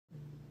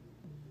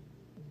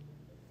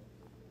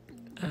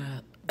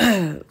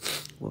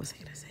was I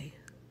gonna say?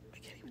 I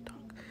can't even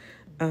talk.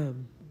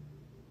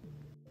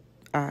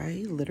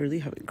 I literally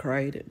haven't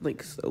cried in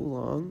like so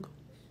long.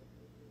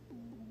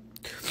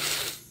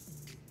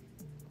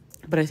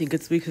 But I think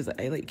it's because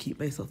I like keep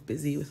myself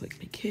busy with like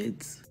my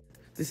kids.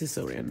 This is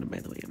so random, by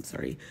the way, I'm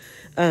sorry.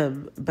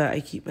 But I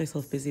keep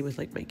myself busy with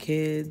like my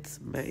kids.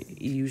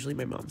 Usually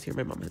my mom's here.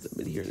 My mom hasn't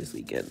been here this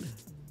weekend.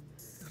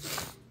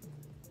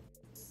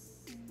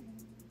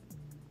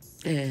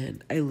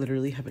 And I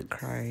literally haven't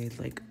cried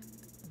like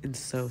in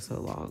so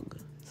long.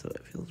 So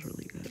it feels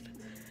really good.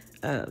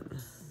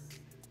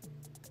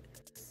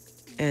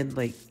 And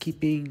like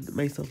keeping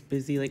myself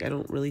busy, like I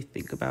don't really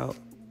think about,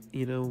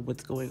 you know,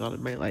 what's going on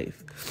in my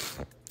life.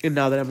 And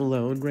now that I'm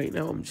alone right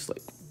now, I'm just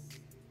like,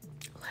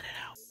 let it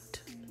out.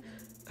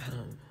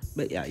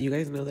 But yeah, you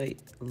guys know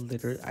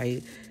that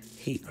I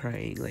hate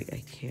crying. Like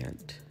I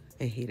can't,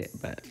 I hate it,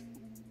 but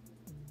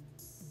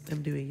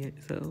I'm doing it.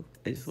 So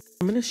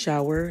I'm gonna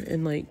shower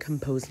and like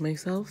compose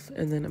myself,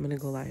 and then I'm gonna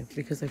go live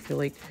because I feel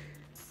like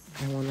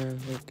I wanna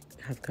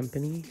like have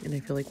company, and I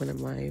feel like when I'm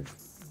live,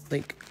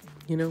 like,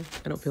 you know,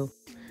 I don't feel,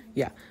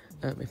 yeah,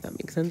 if that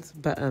makes sense.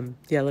 But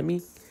yeah, let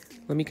me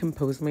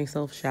compose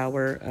myself,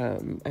 shower.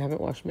 I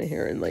haven't washed my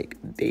hair in like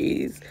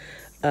days,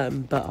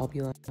 but I'll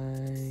be live in a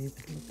little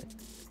bit.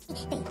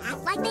 They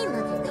act like they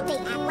love you, they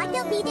act like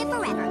they'll be there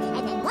forever,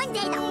 and then one day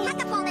they'll pack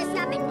up all their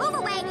stuff and move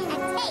away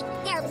and take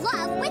their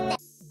love with them.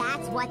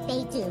 That's what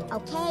they do,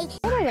 okay?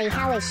 Totally,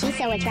 how is she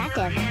so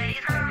attractive?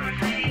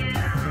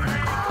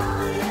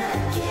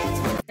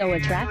 So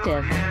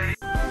attractive.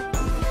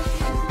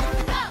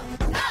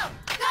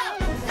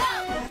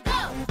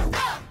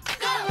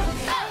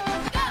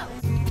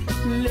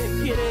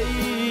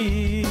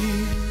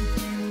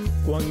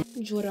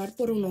 Llorar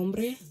por un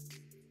hombre?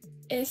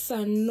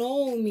 Esa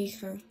no,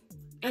 mija.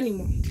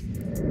 Ánimo.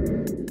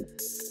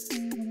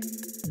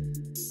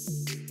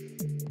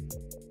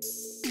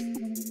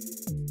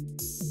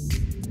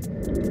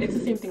 It's the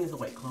same thing as a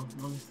White Claw,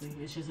 honestly.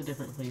 It's just a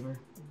different flavor.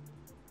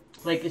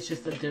 Like, it's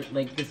just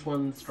like this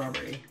one's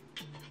strawberry.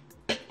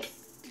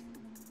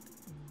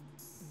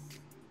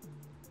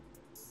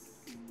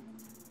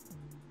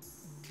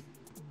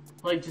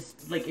 Like,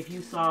 just, like, if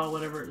you saw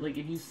whatever, like,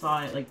 if you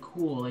saw it, like,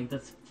 cool, like,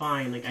 that's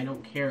fine. Like, I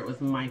don't care. It was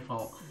my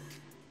fault.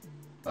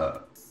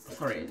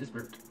 Sorry, I just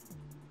burped.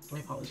 I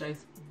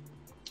apologize.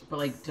 But,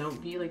 like, don't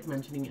be, like,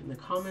 mentioning it in the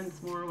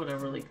comments more,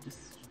 whatever. Like, just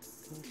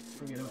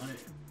forget about it.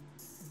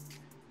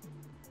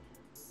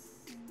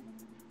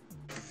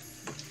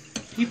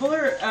 People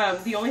are,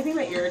 the only thing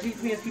that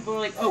irritates me is people are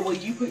like, oh, well,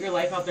 you put your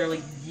life out there,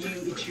 like,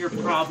 it's your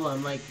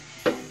problem. Like,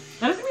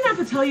 that doesn't mean I have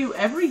to tell you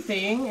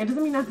everything. It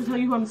doesn't mean I have to tell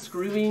you who I'm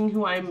screwing,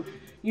 who I'm,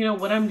 you know,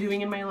 what I'm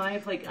doing in my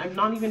life. Like, I'm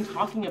not even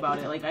talking about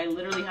it. Like, I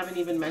literally haven't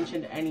even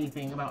mentioned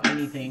anything about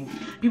anything.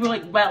 People are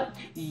like, well,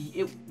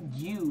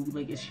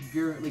 it's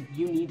your, like,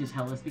 you need to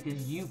tell us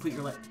because you put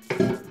your life.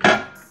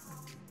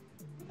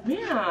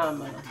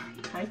 Ma'am.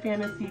 Hi,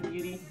 Fantasy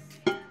Beauty.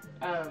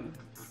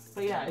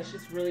 But yeah, it's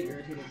just really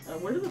irritating.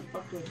 Where the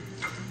fuck do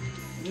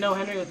I... No,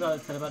 Henry was not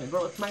upset about it.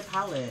 Bro, it's my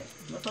palette.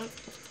 The fuck?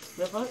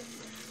 The fuck?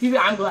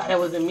 I'm glad it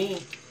wasn't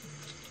me.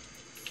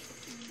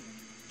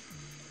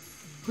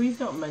 Please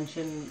don't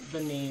mention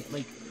the name,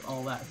 like,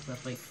 all that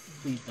stuff. Like,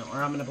 please don't.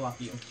 Or I'm gonna block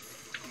you.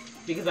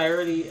 Because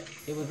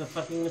it was a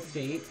fucking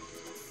mistake.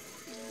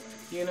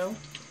 You know?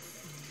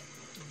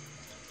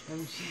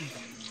 I'm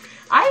cheesing.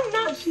 I'm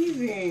not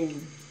cheesing.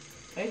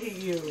 I hate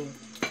you.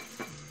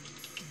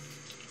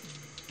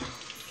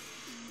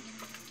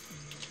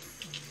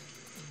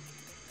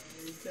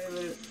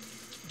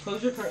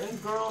 Close your curtains,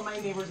 girl. My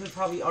neighbors have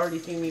probably already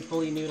seen me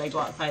fully nude. I go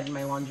outside in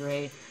my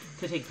lingerie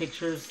to take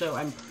pictures, so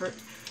I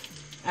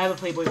have a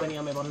Playboy bunny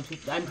on my bottom too.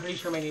 I'm pretty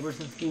sure my neighbors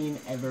have seen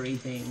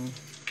everything.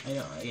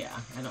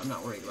 I'm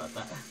not worried about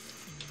that.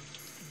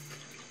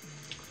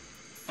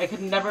 I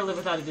could never live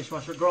without a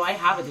dishwasher. Girl, I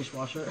have a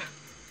dishwasher.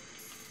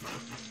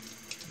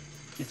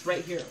 It's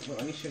right here. Well,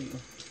 let me show you.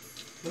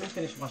 Let me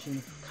finish washing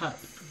this cup.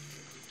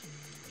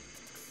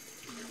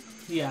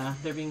 Yeah,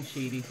 they're being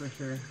shady for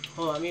sure.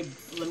 Hold on,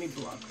 let me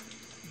block.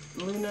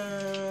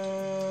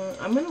 Luna,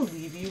 I'm gonna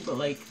leave you, but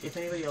like, if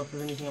anybody else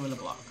says anything, I'm gonna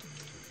block.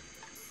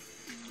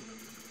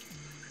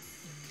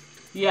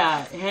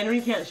 Yeah,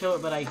 Henry can't show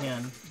it, but I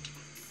can.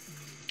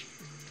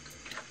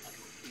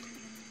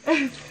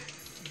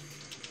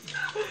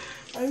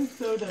 I'm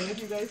so done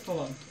with you guys.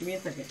 Hold on, give me a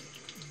second.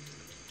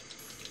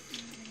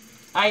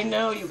 I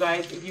know, you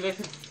guys. If you guys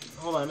could,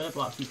 hold on, I'm gonna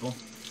block people.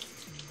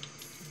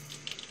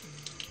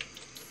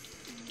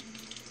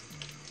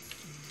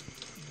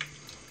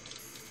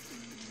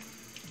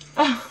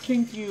 Oh,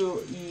 thank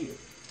you, you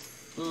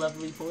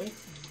lovely boy.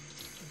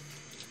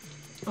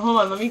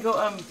 Hold on, let me go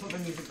put my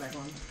music back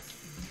on.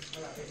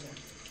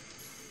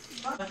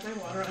 I left my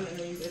water on. I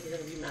know you guys are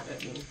gonna be mad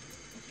at me.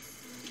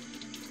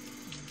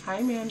 Hi,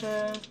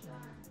 Amanda.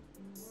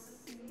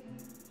 This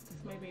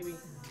is my baby.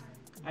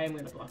 I am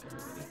gonna block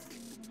everybody.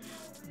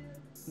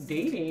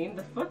 Dating?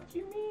 The fuck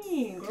you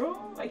mean,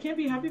 girl? I can't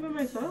be happy by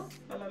myself?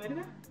 A la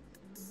verga?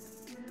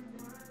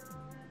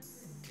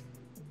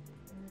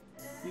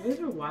 You guys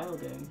are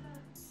wilding.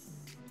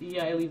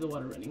 Yeah, I leave the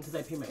water running because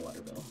I pay my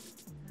water bill.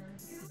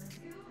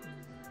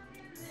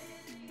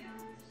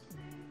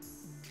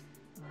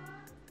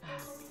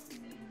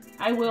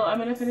 I will. I'm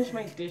gonna finish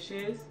my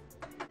dishes.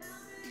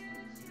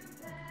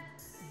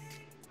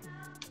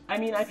 I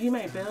mean, I pay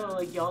my bill.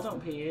 Like, y'all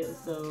don't pay it,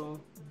 so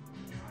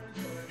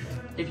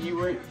if you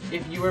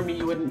were me,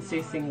 you wouldn't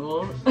stay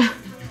single.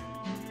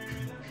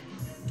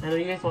 I know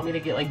you guys want me to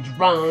get like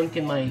drunk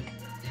and like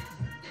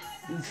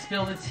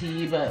spill the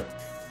tea, but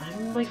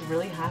I'm like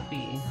really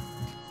happy.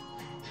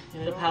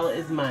 The palette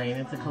is mine.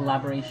 It's a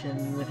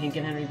collaboration with Hank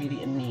and Henry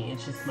Beauty and me.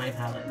 It's just my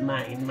palette.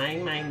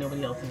 Mine,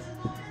 nobody else's.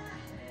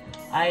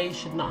 I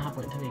should not have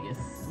went to Vegas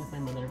with my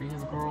mother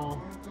because,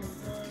 girl,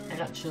 I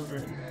got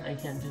children. I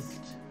can't just...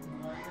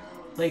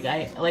 Like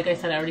I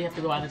said, I already have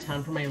to go out of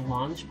town for my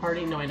launch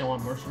party. No, I don't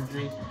want more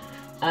surgery.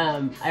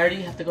 I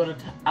already have to go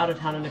out of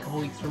town in a couple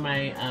weeks for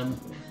my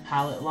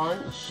palette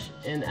launch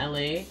in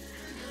LA.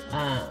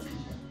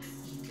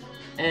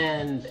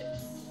 And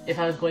if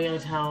I was going out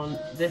of town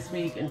this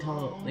week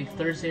until like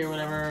Thursday or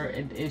whatever,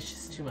 it's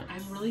just too much.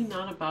 I'm really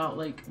not about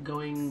like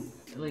going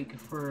like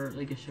for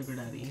like a sugar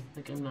daddy.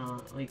 Like, I'm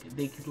not. Like,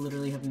 they could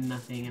literally have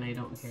nothing and I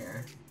don't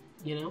care,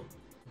 you know?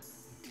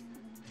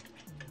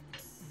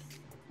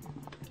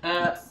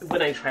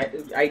 When I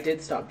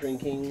did stop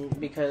drinking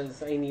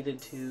because I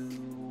needed to,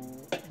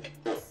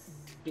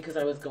 because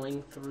I was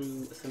going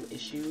through some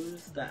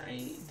issues that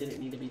I didn't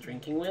need to be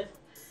drinking with,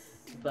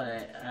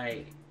 but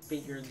I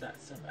figured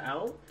that stuff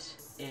out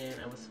and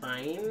I was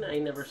fine. I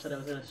never said I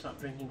was gonna stop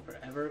drinking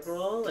forever,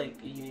 girl.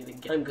 Like, you need to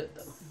get... I'm good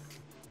though.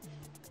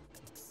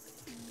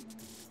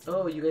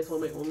 Oh, you guys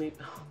want my only...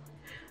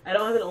 I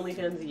don't have an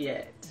OnlyFans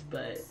yet,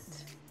 but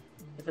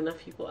if enough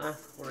people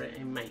ask for it,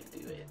 I might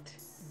do it.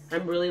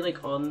 I'm really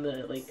like on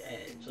the like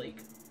edge,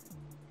 like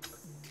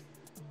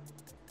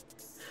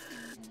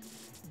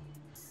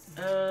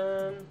yeah.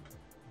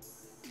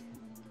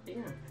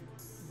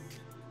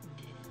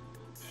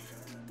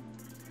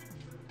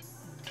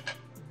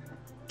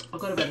 I'll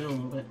go to bed in a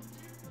little bit.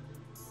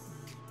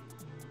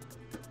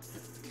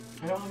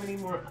 I don't have any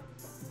more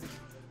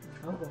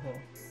alcohol.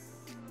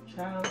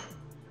 Child,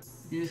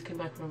 you just came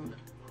back from...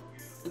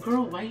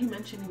 Girl, why are you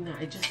mentioning that?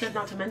 I just said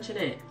not to mention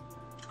it.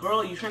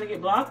 Girl, you trying to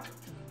get blocked?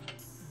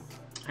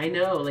 I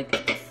know,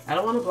 like, I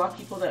don't want to block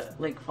people that,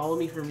 like, follow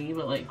me for me,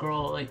 but, like,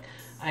 girl, like,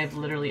 I've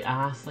literally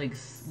asked, like,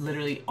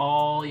 literally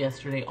all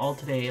yesterday, all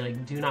today,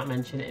 like, do not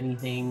mention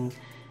anything.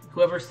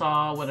 Whoever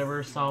saw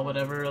whatever,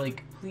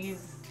 like,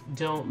 please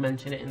don't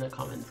mention it in the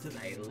comments, because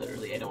I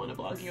don't want to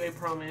block you, I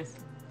promise.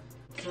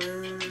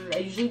 I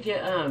usually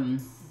get,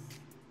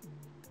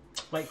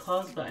 White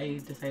Claws, but I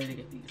decided to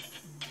get these.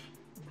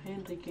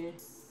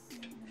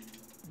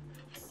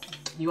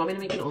 You want me to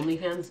make an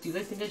OnlyFans? Do you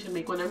guys think I should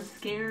make one? I'm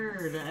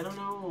scared. I don't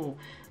know.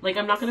 Like,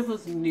 I'm not gonna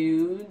post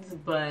nudes,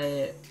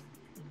 but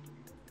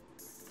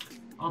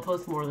I'll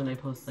post more than I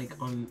post, like,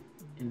 on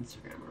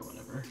Instagram or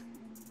whatever.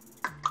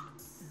 I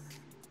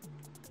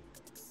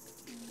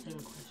have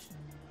a question.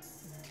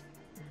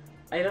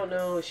 I don't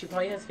know. She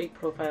probably has fake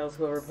profiles,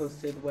 whoever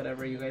posted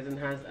whatever, you guys, and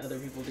has other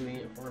people doing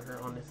it for her,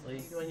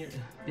 honestly. You on your...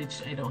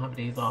 Bitch, I don't have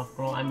days off,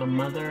 girl. I'm a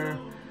mother.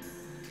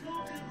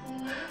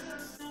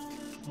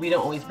 We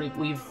don't always break.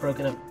 We've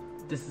broken up.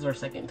 This is our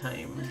second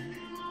time.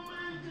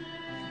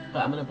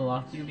 But I'm gonna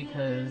block you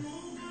because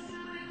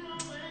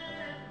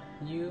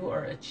you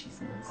are a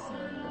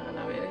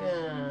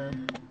chismosa.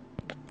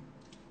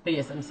 But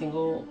yes, I'm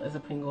single as a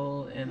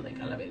Pringle and like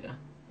a la verga.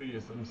 But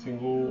yes, I'm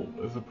single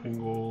as a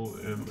Pringle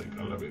and like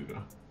a la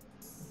verga.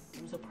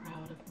 I'm so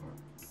proud of her.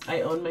 I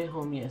own my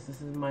home. Yes,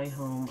 this is my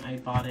home. I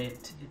bought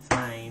it. It's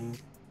mine.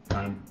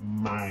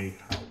 My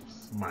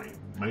house. Mine.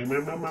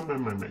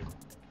 Mine.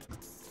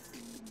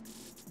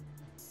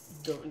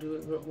 Don't do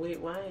it, girl. Wait,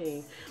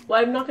 why?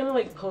 Well, I'm not gonna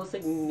like post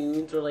like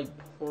nudes or like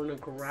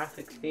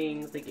pornographic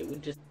things. Like, it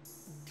would just...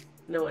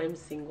 No, I'm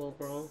single,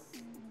 girl.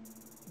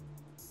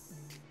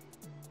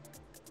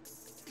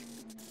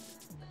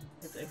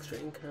 It's extra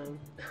income.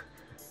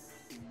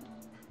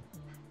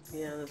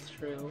 Yeah, that's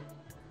true.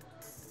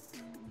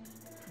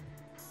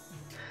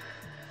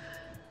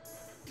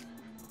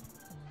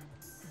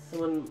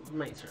 Someone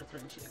might start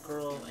throwing shit.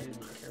 Girl, I do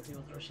not care if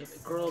people throw shit.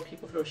 Girl,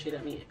 people throw shit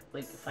at me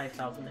like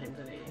 5,000 times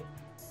a day.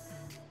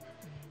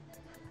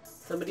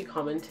 Somebody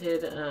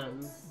commented,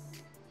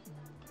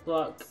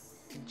 block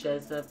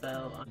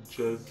Jezebel on...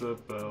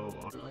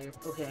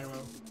 Okay, I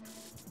will.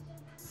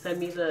 Send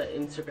me the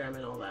Instagram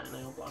and all that and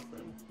I will block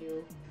them. Thank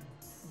you.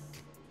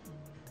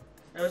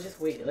 I was just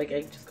waiting, like,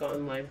 I just got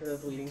on live because I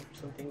was waiting for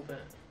something,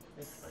 but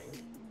it's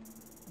fine.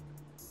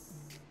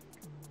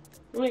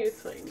 I'm like,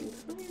 it's fine.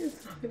 It's fine.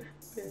 It's not gonna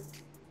happen.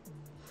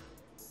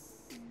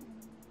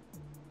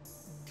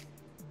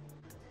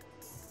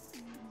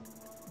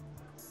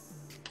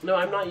 No,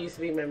 I'm not used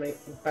to being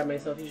by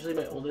myself. Usually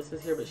my oldest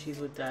is here, but she's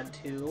with dad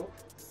too.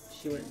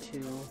 She went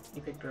to, he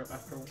picked her up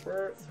after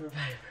work.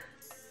 Survivor.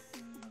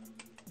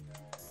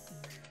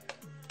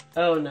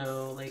 Oh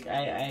no, like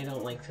I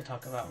don't like to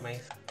talk about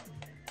myself.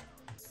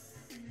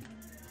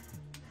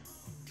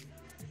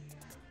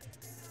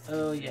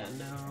 Oh yeah,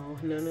 no.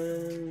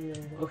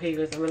 Okay,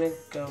 guys, I'm gonna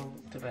go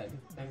to bed.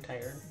 I'm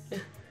tired.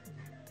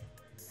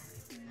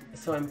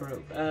 So I'm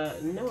broke.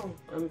 No,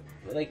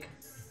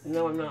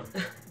 no, I'm not.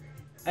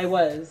 I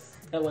was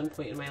at one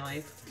point in my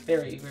life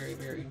very, very,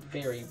 very,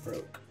 very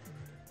broke.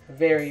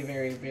 Very,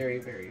 very, very,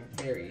 very,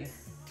 very.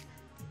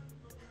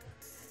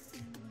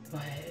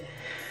 But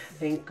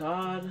thank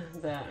God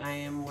that I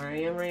am where I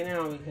am right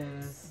now,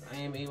 because I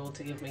am able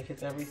to give my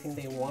kids everything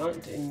they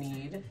want and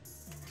need.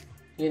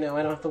 You know,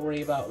 I don't have to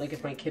worry about, like,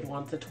 if my kid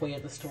wants a toy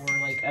at the store,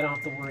 like, I don't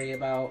have to worry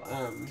about,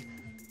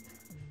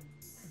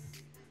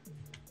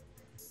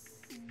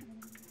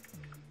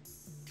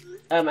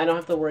 I don't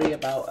have to worry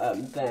about,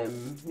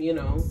 them, you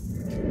know.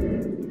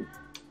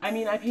 I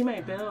mean, I pay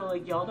my bill,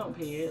 like, y'all don't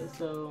pay it,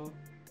 so.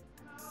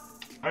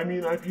 I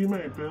mean, I pay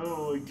my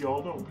bill, like,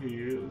 y'all don't pay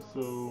it,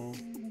 so.